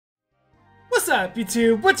What's up,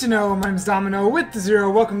 YouTube? What you know? My name's Domin0 with the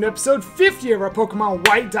Zero. Welcome to episode 50 of our Pokemon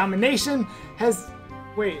White Domination.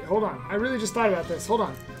 Wait, hold on. I really just thought about this. Hold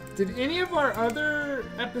on. Did any of our other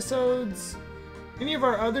episodes, any of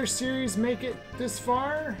our other series make it this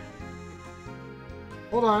far?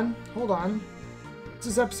 Hold on. This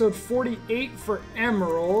is episode 48 for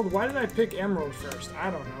Emerald. Why did I pick Emerald first?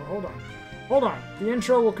 I don't know. Hold on. The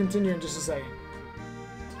intro will continue in just a second.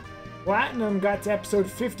 Platinum got to episode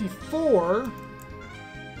 54.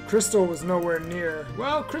 Crystal was nowhere near.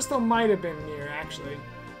 Well, Crystal might have been near, actually.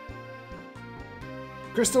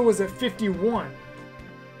 Crystal was at 51.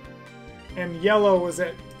 And Yellow was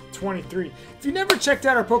at 23. If you never checked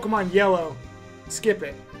out our Pokemon Yellow, skip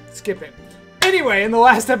it. Anyway, in the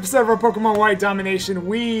last episode of our Pokemon White Domination,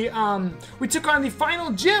 we took on the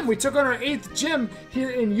final gym. We took on our 8th gym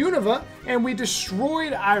here in Unova, and we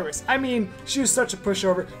destroyed Iris. I mean, she was such a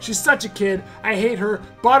pushover. She's such a kid. I hate her.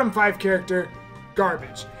 Bottom 5 character.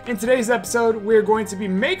 Garbage. In today's episode, we're going to be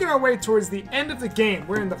making our way towards the end of the game.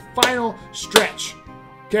 We're in the final stretch.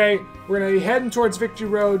 Okay? We're going to be heading towards Victory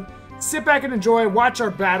Road. Sit back and enjoy, watch our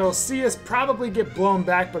battles, see us probably get blown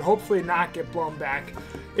back, but hopefully not get blown back.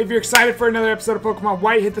 If you're excited for another episode of Pokemon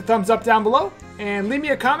White, hit the thumbs up down below and leave me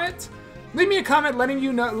a comment. Leave me a comment letting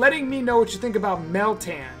me know what you think about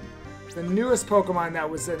Meltan, the newest Pokemon that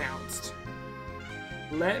was announced.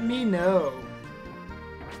 Let me know.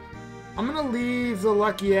 I'm gonna leave the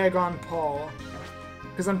Lucky Egg on Paul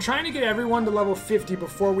because I'm trying to get everyone to level 50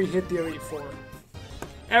 before we hit the Elite Four.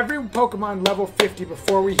 Every Pokemon level 50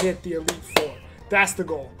 before we hit the Elite Four. That's the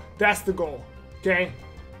goal. Okay?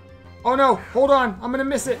 Oh no, hold on. I'm gonna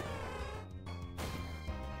miss it.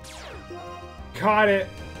 Caught it.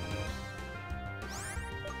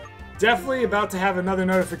 Definitely about to have another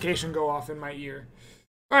notification go off in my ear.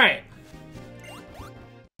 Alright.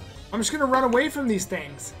 I'm just gonna run away from these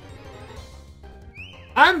things.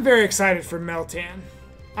 I'm very excited for Meltan.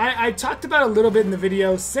 I talked about it a little bit in the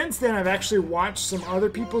video. Since then, I've actually watched some other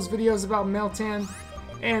people's videos about Meltan.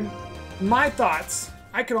 And my thoughts,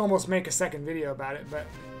 I could almost make a second video about it, but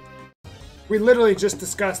we literally just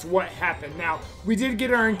discussed what happened. Now, we did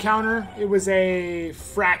get our encounter. It was a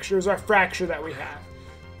fracture. It was our fracture that we have.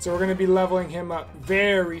 So we're going to be leveling him up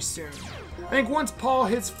very soon. I think once Paul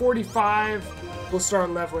hits 45, we'll start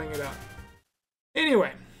leveling it up.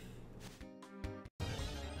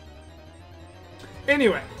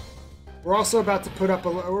 Anyway, we're also about to put up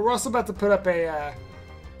a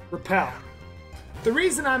repel. The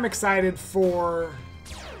reason I'm excited for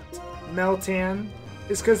Meltan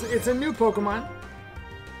is because it's a new Pokemon.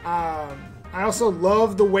 I also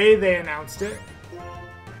love the way they announced it.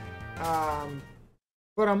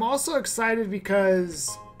 But I'm also excited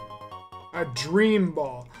because a Dream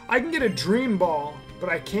Ball. I can get a Dream Ball, but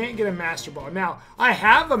I can't get a Master Ball. Now, I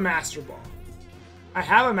have a Master Ball.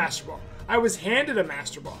 I was handed a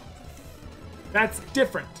Master Ball. That's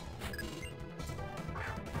different.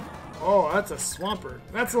 Oh, that's a Swampert.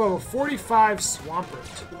 That's a level 45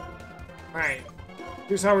 Swampert. Alright.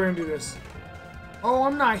 Here's how we're gonna do this. Oh,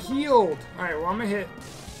 I'm not healed. Alright, well, I'm gonna hit.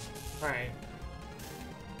 Alright.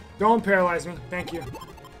 Don't paralyze me. Thank you.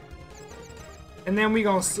 And then we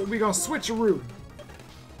gonna switcheroo.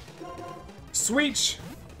 Switch.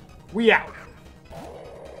 We out.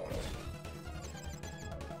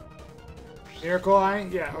 Miracle Eye?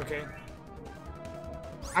 Yeah, okay.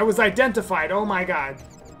 I was identified. Oh my god.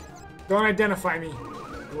 Don't identify me.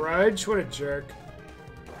 Grudge? What a jerk.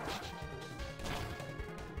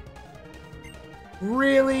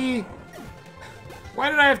 Really?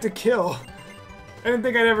 Why did I have to kill? I didn't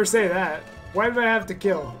think I'd ever say that. Why did I have to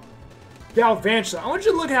kill? Galvantula. I want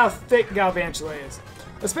you to look at how thick Galvantula is.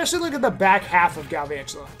 Especially look at the back half of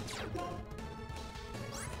Galvantula.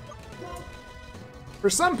 For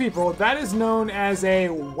some people, that is known as a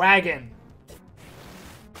wagon.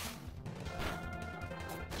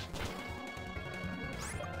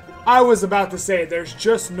 I was about to say, there's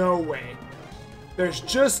just no way. There's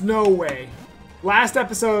just no way. Last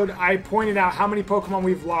episode, I pointed out how many Pokemon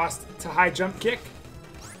we've lost to high jump kick.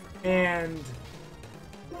 And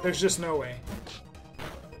there's just no way.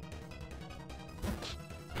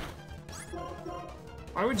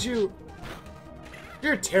 Why would you...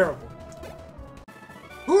 You're terrible.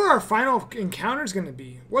 Who are our final encounters going to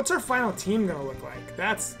be? What's our final team going to look like?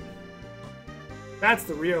 That's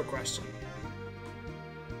the real question.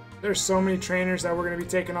 There's so many trainers that we're going to be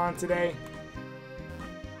taking on today.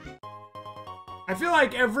 I feel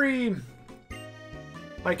like every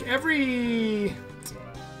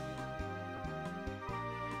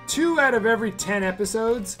 2 out of every 10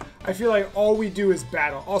 episodes, I feel like all we do is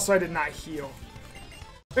battle. Also, I did not heal.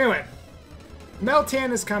 Anyway,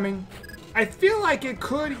 Meltan is coming. I feel like it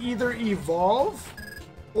could either evolve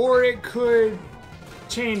or it could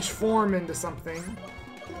change form into something.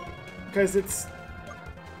 Because it's...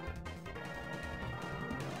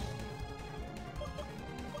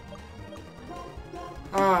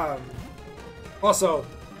 Also,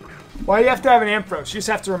 why do you have to have an Ampharos? You just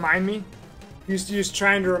have to remind me? You're just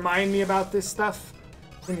trying to remind me about this stuff?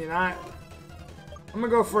 Can you not? I'm gonna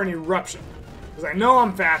go for an Eruption. Because I know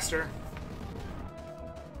I'm faster.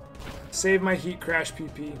 Save my Heat Crash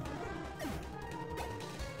PP.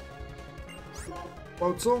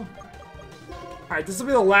 Floatzel. Alright, this will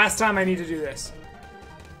be the last time I need to do this.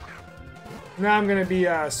 Now I'm gonna be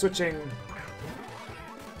switching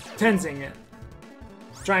Tenzing it.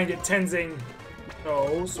 Try and get Tenzing.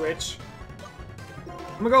 No, switch.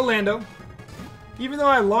 I'm gonna go Lando. Even though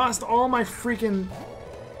I lost all my freaking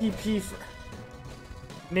EP for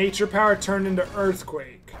Nature Power turned into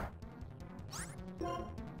Earthquake.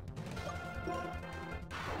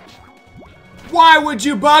 Why would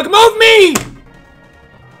you bug move me?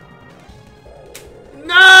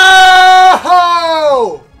 No!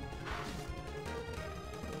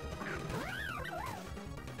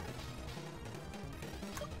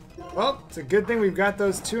 Well, it's a good thing we've got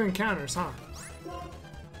those 2 encounters, huh?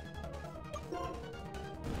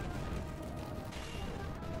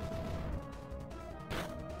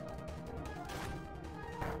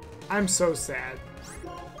 I'm so sad.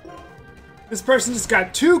 This person just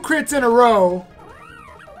got 2 crits in a row.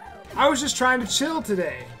 I was just trying to chill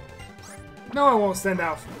today. No, I won't send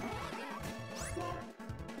out.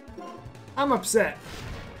 I'm upset.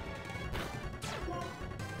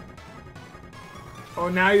 Oh,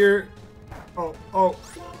 now you're... Oh.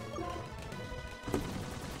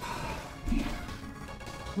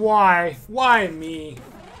 Why? Why me?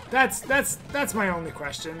 That's my only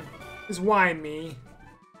question. Is why me?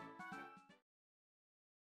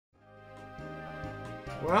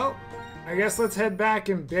 Well, I guess let's head back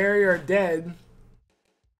and bury our dead.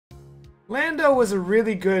 Lando was a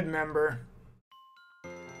really good member.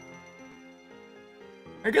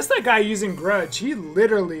 I guess that guy using Grudge, he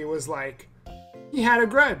literally was like, he had a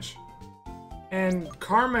grudge. And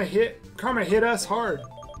karma hit us hard.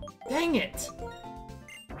 Dang it.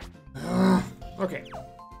 Okay.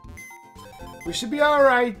 We should be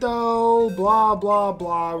alright though. Blah, blah,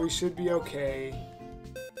 blah. We should be okay.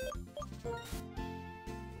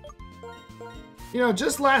 You know,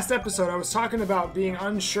 just last episode I was talking about being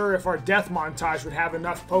unsure if our death montage would have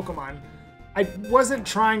enough Pokemon. I wasn't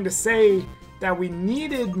trying to say that we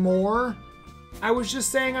needed more. I was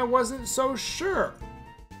just saying I wasn't so sure.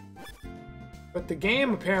 But the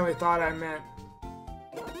game apparently thought I meant...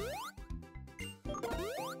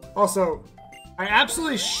 Also, I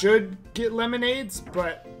absolutely should get lemonades,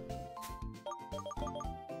 but...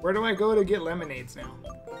 Where do I go to get lemonades now?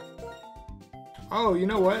 Oh, you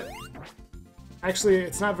know what? Actually,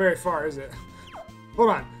 it's not very far, is it? Hold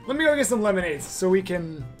on. Let me go get some lemonades so we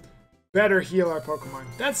can better heal our Pokemon.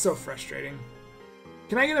 That's so frustrating.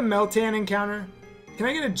 Can I get a Meltan encounter? Can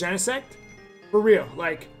I get a Genesect? For real,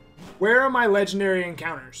 like, where are my legendary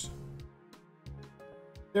encounters?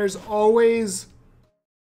 There's always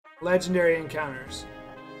legendary encounters.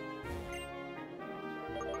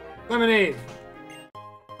 Lemonade!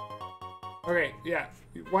 Okay, yeah.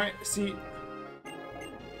 Why? See...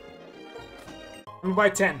 I'm gonna buy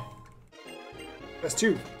 10. That's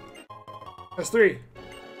 2. That's 3.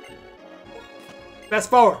 That's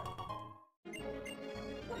 4.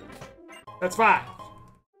 That's 5.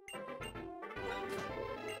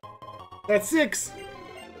 That's 6.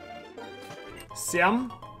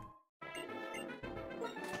 7.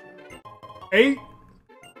 8.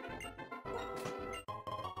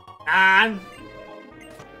 9.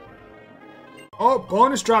 Oh,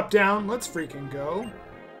 bonus drop down. Let's freaking go.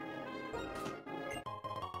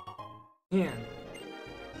 Man,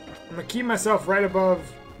 I'm gonna keep myself right above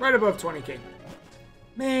 20k.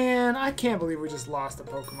 Man, I can't believe we just lost a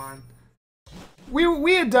Pokemon.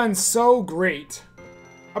 We had done so great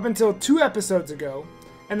up until 2 episodes ago,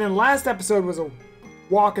 and then last episode was a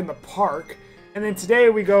walk in the park, and then today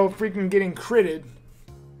we go freaking getting critted.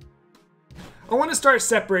 I want to start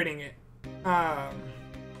separating it.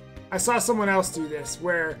 I saw someone else do this,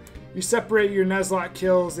 where you separate your Nuzlocke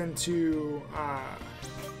kills into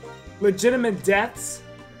legitimate deaths,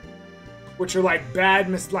 which are like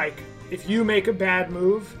like if you make a bad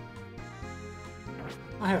move.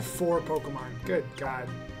 I have 4 Pokemon. Good God.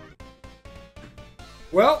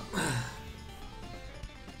 Well,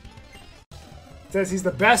 says he's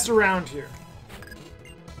the best around here.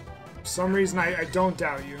 For some reason, I don't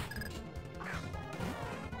doubt you.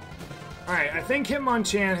 Alright, I think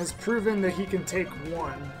Hitmonchan has proven that he can take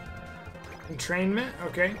 1. Entrainment?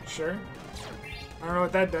 Okay, sure. I don't know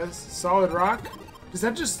what that does. Solid Rock? Does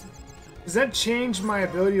that change my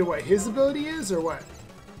ability to what his ability is, or what?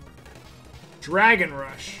 Dragon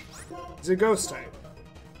Rush. It's a ghost type.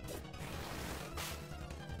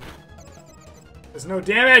 There's no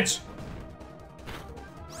damage!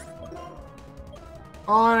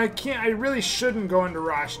 Oh, and I really shouldn't go into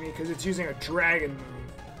Roshni because it's using a dragon move.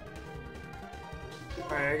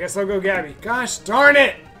 Alright, I guess I'll go Gabby. Gosh darn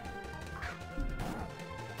it!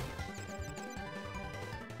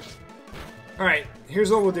 Alright,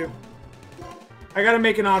 here's what we'll do. I gotta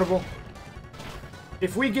make an audible.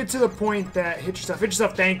 If we get to the point that hit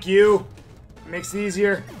yourself, thank you. It makes it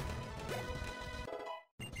easier.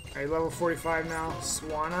 Alright, level 45 now.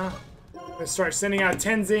 Swanna. Let's start sending out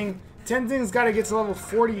Tenzing. Tenzing's gotta get to level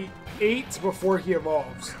 48 before he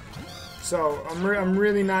evolves. So, I'm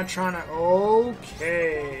really not trying to...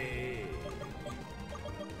 Okay.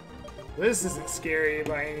 This isn't scary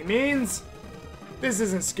by any means. This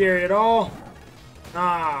isn't scary at all.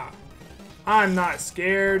 Nah. I'm not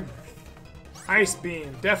scared. Ice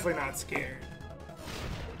Beam. Definitely not scared.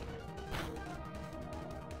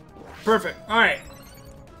 Perfect. Alright.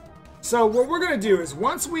 So, what we're going to do is,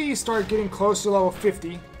 once we start getting close to level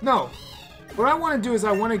 50... No. What I want to do is,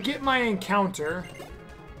 I want to get my encounter...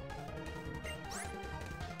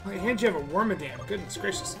 Oh, and you have a Wormadam. Goodness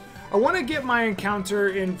gracious. I want to get my encounter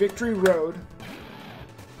in Victory Road.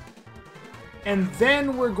 And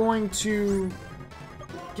then we're going to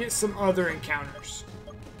get some other encounters.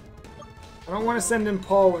 I don't want to send in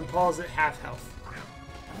Paul when Paul's at half health.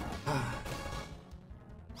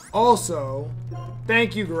 Also,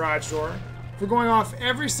 thank you, Garage Door, for going off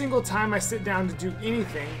every single time I sit down to do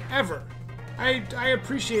anything, ever. I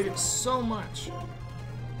appreciate it so much.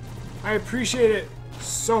 I appreciate it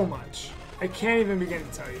so much. I can't even begin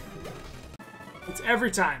to tell you. It's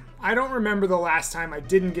every time. I don't remember the last time I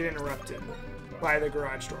didn't get interrupted by the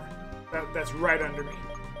garage door. That's right under me.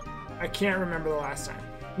 I can't remember the last time.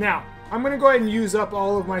 Now, I'm going to go ahead and use up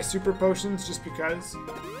all of my super potions just because.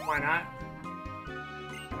 Why not?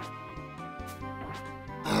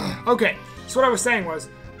 Okay, so what I was saying was,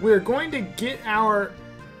 we're going to get our...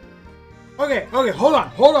 Okay, hold on.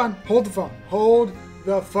 Hold the phone. Hold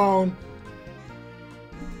the phone.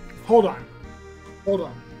 Hold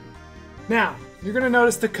on. Now, you're going to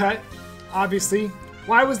notice the cut, obviously.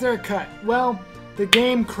 Why was there a cut? Well, the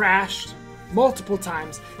game crashed multiple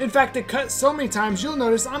times. In fact, it cut so many times, you'll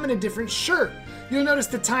notice I'm in a different shirt. You'll notice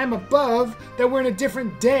the time above that we're in a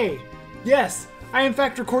different day. Yes, I in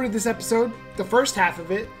fact recorded this episode, the first half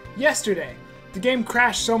of it, yesterday. The game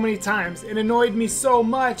crashed so many times, it annoyed me so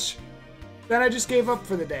much that I just gave up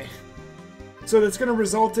for the day. So that's going to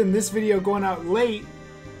result in this video going out late,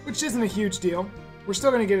 which isn't a huge deal. We're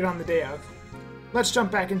still going to get it on the day of. Let's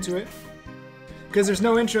jump back into it. Because there's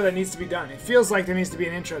no intro that needs to be done. It feels like there needs to be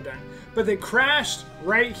an intro done. But they crashed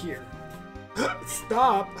right here.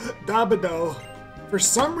 Stop. Dabado. For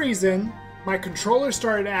some reason, my controller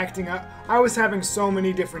started acting up. I was having so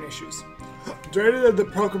many different issues. Dreaded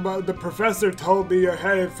the professor told me you're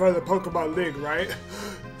headed for the Pokemon League, right?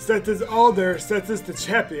 Since it's older, since it's the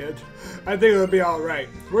champion, I think it'll be alright.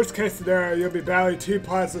 Worst case scenario, you'll be battling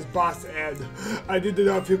T-Plus's boss Ed. I need to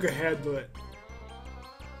know if you can handle it.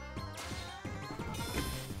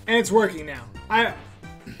 And it's working now. I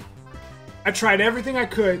tried everything I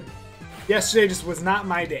could. Yesterday just was not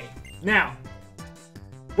my day. Now,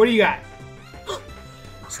 what do you got?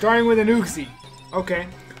 Starting with an Uxie. Okay.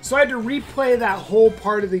 So I had to replay that whole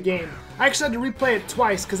part of the game. I actually had to replay it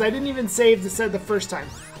twice because I didn't even save the set the first time.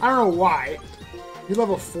 I don't know why. You're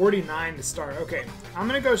level 49 to start. Okay. I'm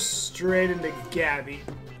going to go straight into Gabby.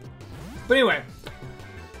 But anyway.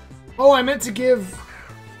 Oh, I meant to give...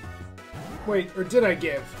 Wait, or did I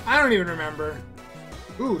give? I don't even remember.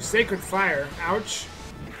 Ooh, Sacred Fire. Ouch.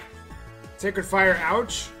 Sacred Fire,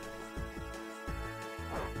 ouch.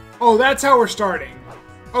 Oh, that's how we're starting.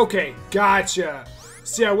 Okay, gotcha.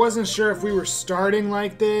 See, I wasn't sure if we were starting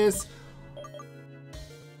like this.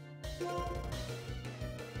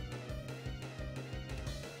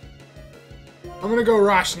 I'm gonna go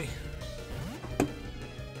Roshni.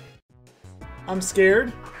 I'm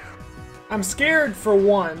scared. I'm scared for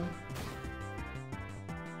one.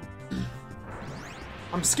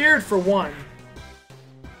 I'm scared for one.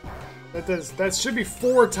 That should be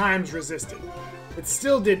 4 times resisted. It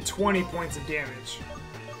still did 20 points of damage.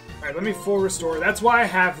 Alright, let me full restore. That's why I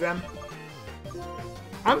have them.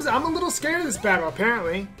 I'm a little scared of this battle,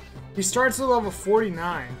 apparently. He starts at level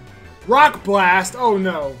 49. Rock Blast! Oh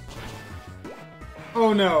no.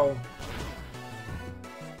 Oh no.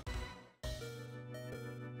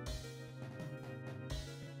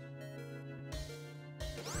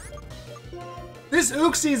 This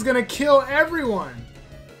Uxie is gonna kill everyone.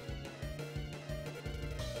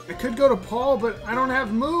 I could go to Paul, but I don't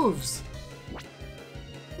have moves.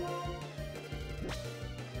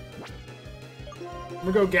 I'm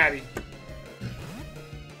gonna go Gabby.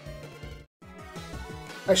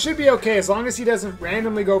 I should be okay as long as he doesn't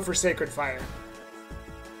randomly go for Sacred Fire.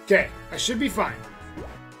 Okay, I should be fine.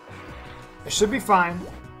 I should be fine.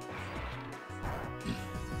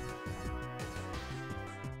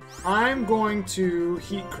 I'm going to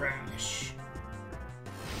Heat Crash.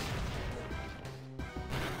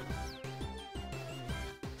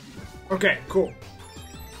 Okay, cool.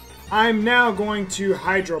 I'm now going to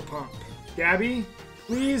Hydro Pump. Gabby,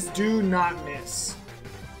 please do not miss.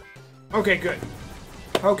 Okay, good.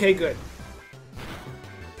 Okay, good.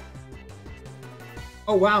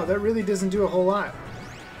 Oh wow, that really doesn't do a whole lot.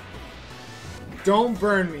 Don't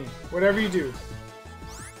burn me, whatever you do.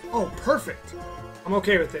 Oh, perfect. I'm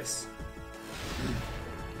okay with this.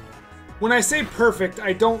 When I say perfect,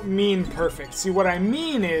 I don't mean perfect. See, what I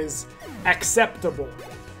mean is acceptable.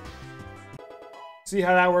 See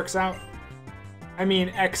how that works out? I mean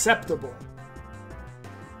acceptable.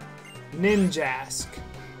 Ninjask.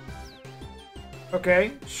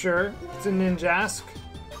 Okay, sure. It's a Ninjask.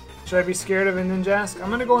 Should I be scared of a Ninjask? I'm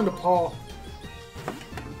gonna go into Paul.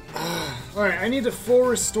 Alright, I need to full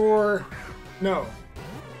restore. No.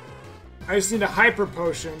 I just need a Hyper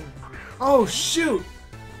Potion. Oh, shoot!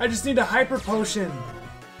 I just need a Hyper Potion.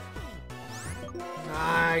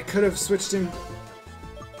 I could have switched in.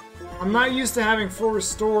 I'm not used to having full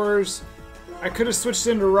restores. I could have switched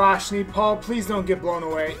into Roshni. Paul, please don't get blown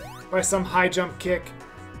away by some high jump kick.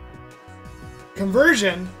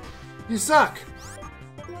 Conversion? You suck.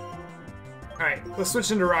 Alright, let's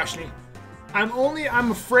switch into Roshni.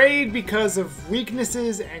 I'm afraid because of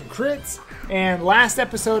weaknesses and crits, and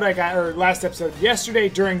yesterday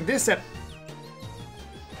during this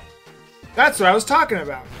that's what I was talking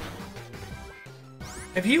about.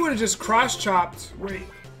 If he would have just cross-chopped, wait,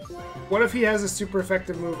 what if he has a super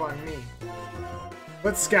effective move on me?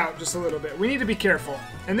 Let's scout just a little bit. We need to be careful.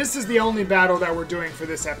 And this is the only battle that we're doing for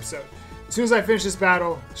this episode. As soon as I finish this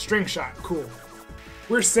battle, string shot, cool.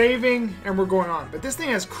 We're saving and we're going on. But this thing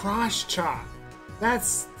has cross chop.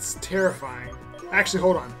 That's terrifying. Actually,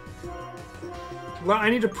 hold on. Well, I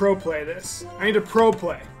need to pro play this. I need to pro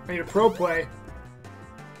play.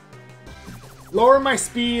 Lower my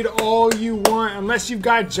speed all you want. Unless you've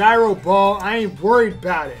got Gyro Ball, I ain't worried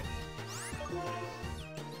about it.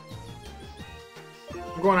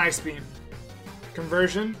 I'm going Ice Beam.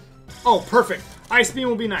 Conversion. Oh, perfect. Ice Beam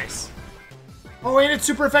will be nice. Oh, ain't it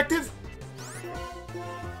super effective?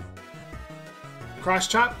 Cross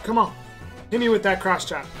chop? Come on. Hit me with that cross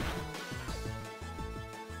chop.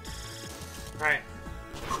 Alright.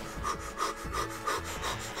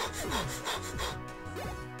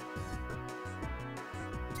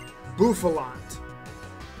 Bouffalant.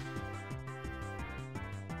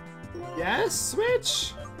 Yes,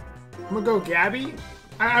 switch? I'm gonna go Gabby.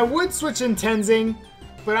 I would switch in Tenzing,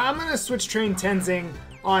 but I'm gonna switch train Tenzing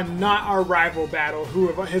on not our rival battle, who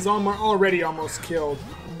has already almost killed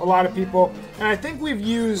a lot of people. And I think we've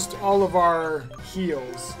used all of our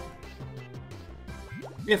heals.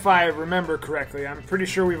 If I remember correctly, I'm pretty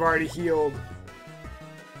sure we've already healed.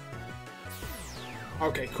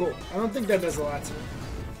 Okay, cool. I don't think that does a lot to me.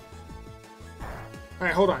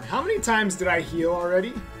 Alright, hold on. How many times did I heal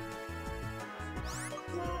already?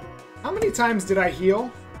 How many times did I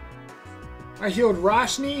heal? I healed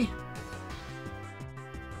Roshni,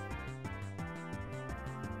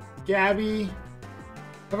 Gabby.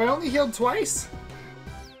 Have I only healed twice?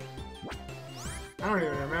 I don't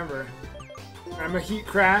even remember. I'm a Heat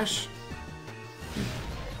Crash.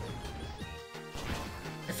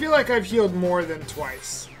 I feel like I've healed more than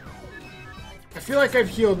twice.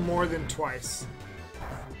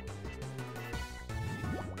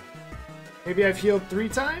 Maybe I've healed 3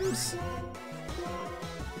 times?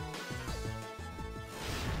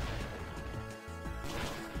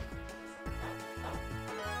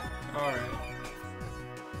 Alright.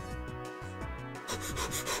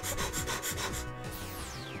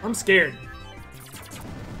 I'm scared.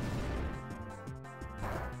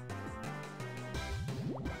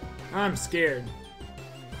 I'm scared.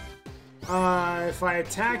 If I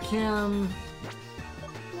attack him...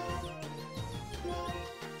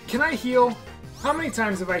 Can I heal? How many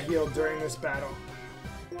times have I healed during this battle?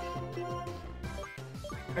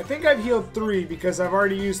 I think I've healed 3 because I've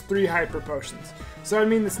already used 3 Hyper Potions. So I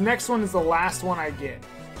mean this next one is the last one I get.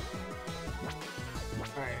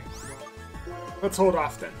 Alright, well, let's hold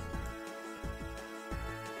off then.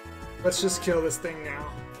 Let's just kill this thing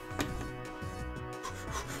now.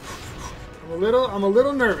 I'm a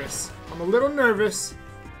little nervous. I'm a little nervous.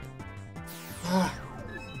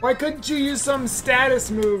 Why couldn't you use some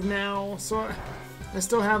status move now? So I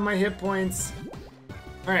still have my hit points.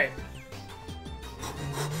 Alright.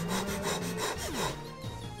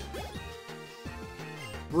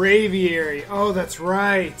 Braviary. Oh, that's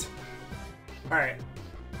right. Alright.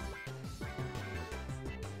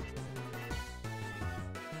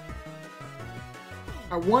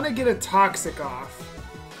 I want to get a Toxic off.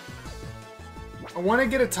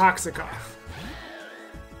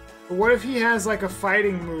 But what if he has like a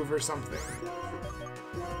fighting move or something?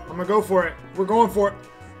 I'm gonna go for it. We're going for it.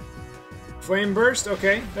 Flame Burst?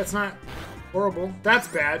 Okay, that's not horrible. That's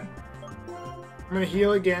bad. I'm gonna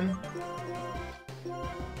heal again.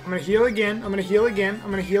 I'm gonna heal again. I'm gonna heal again. I'm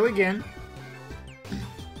gonna heal again.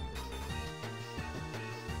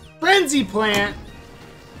 Frenzy Plant!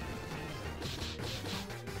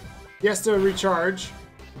 He has to recharge.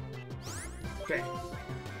 Okay.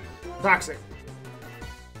 Toxic.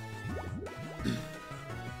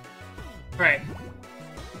 Alright.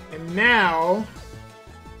 And now...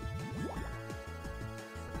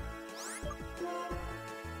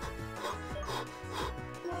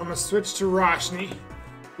 I'm gonna switch to Roshni.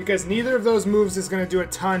 Because neither of those moves is gonna do a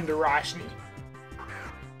ton to Roshni.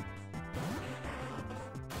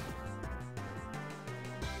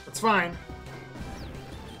 That's fine.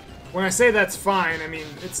 When I say that's fine, I mean,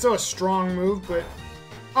 it's still a strong move, but...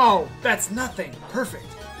 Oh, that's nothing. Perfect.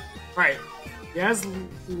 Right. He has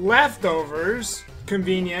leftovers.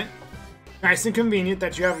 Convenient. Nice and convenient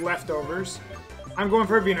that you have leftovers. I'm going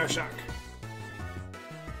for a Venoshock.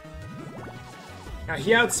 Now,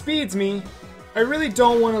 he outspeeds me. I really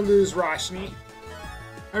don't want to lose Roshni.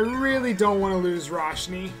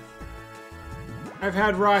 I've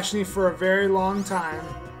had Roshni for a very long time.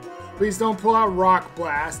 Please don't pull out Rock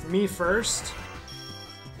Blast. Me first.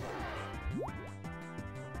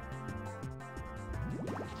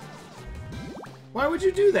 Why would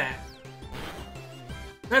you do that?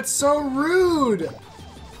 That's so rude!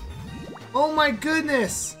 Oh my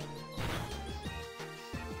goodness!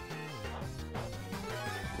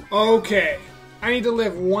 Okay. I need to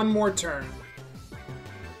live one more turn.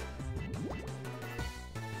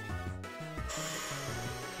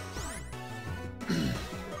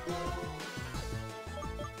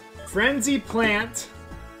 Frenzy Plant.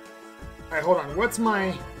 Alright, hold on. What's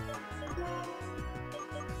my...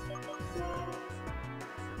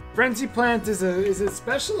 Frenzy Plant is it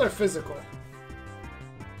special or physical?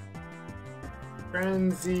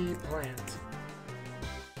 Frenzy Plant.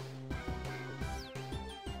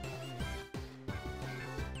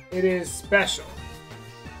 It is special.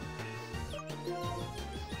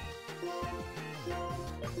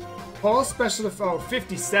 Paul's special to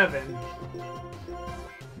 57.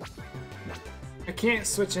 I can't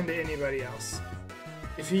switch into anybody else.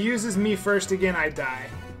 If he uses me first again, I die.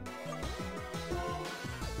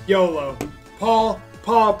 YOLO. Paul,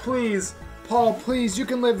 please. Paul, please, you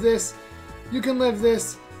can live this. You can live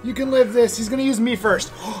this. You can live this. He's gonna use me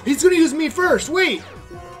first. He's gonna use me first. Wait.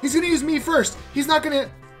 He's gonna use me first. He's not gonna...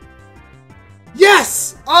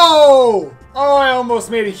 Yes! Oh! Oh, I almost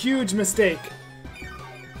made a huge mistake.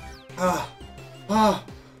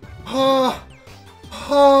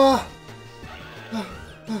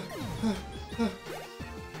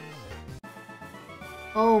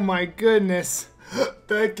 Oh my goodness.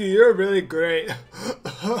 Thank you, you're really great.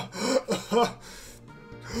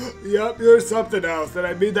 Yep, you're something else, and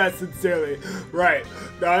I mean that sincerely. Right,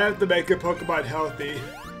 now I have to make your Pokemon healthy.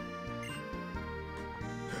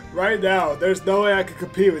 Right now, there's no way I can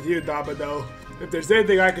compete with you, Domin0. If there's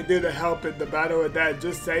anything I can do to help in the battle with that,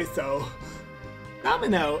 just say so.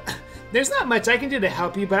 Domin0, there's not much I can do to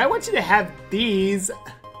help you, but I want you to have these.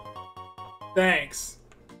 Thanks.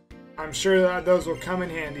 I'm sure that those will come in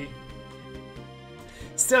handy.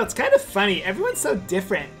 Still, it's kind of funny. Everyone's so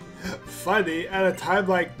different. Funny at a time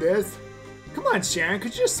like this? Come on, Cheren,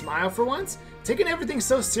 could you just smile for once? Taking everything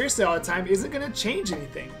so seriously all the time isn't going to change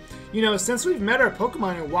anything. You know, since we've met our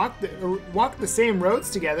Pokemon and walked the same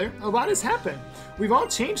roads together, a lot has happened. We've all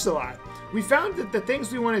changed a lot. We found that the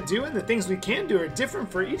things we want to do and the things we can do are different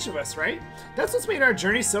for each of us, right? That's what's made our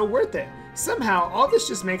journey so worth it. Somehow, all this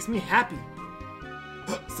just makes me happy.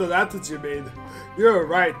 So that's what you mean. You're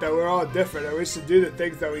right that we're all different and we should do the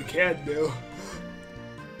things that we can do.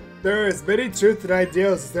 There are as many truths and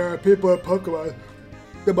ideals as there are people in Pokemon.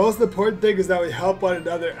 The most important thing is that we help one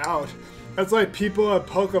another out. That's why people and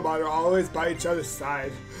Pokemon are always by each other's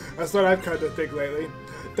side. That's what I've come to think lately.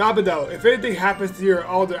 Domin0, if anything happens to you or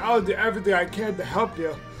older, I'll do everything I can to help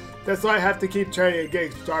you. That's why I have to keep training and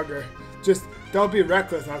getting stronger. Just don't be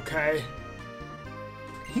reckless, okay?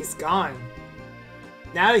 He's gone.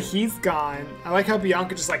 Now that he's gone, I like how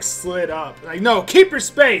Bianca just like slid up. Like, no, keep your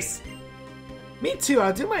space! Me too,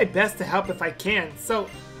 I'll do my best to help if I can. So,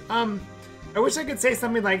 I wish I could say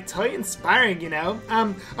something like totally inspiring, you know?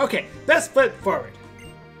 Okay, best foot forward.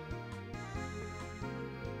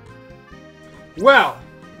 Well,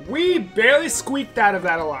 we barely squeaked out of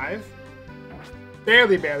that alive.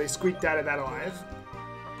 Barely squeaked out of that alive.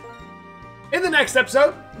 In the next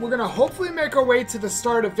episode, we're gonna hopefully make our way to the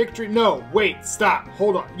start of victory. No, wait, stop,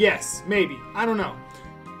 hold on. Yes, maybe, I don't know.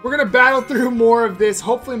 We're gonna battle through more of this,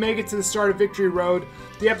 hopefully make it to the start of Victory Road.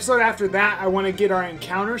 The episode after that, I wanna get our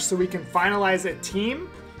encounters so we can finalize a team.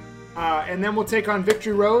 And then we'll take on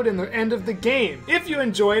Victory Road in the end of the game. If you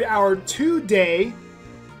enjoyed our 2-day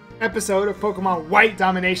episode of Pokemon White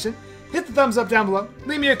Domination, hit the thumbs up down below,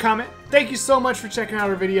 leave me a comment. Thank you so much for checking out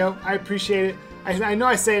our video. I appreciate it. I know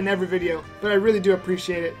I say it in every video, but I really do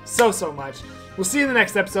appreciate it so much. We'll see you in the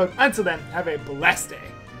next episode. Until then, have a blessed day.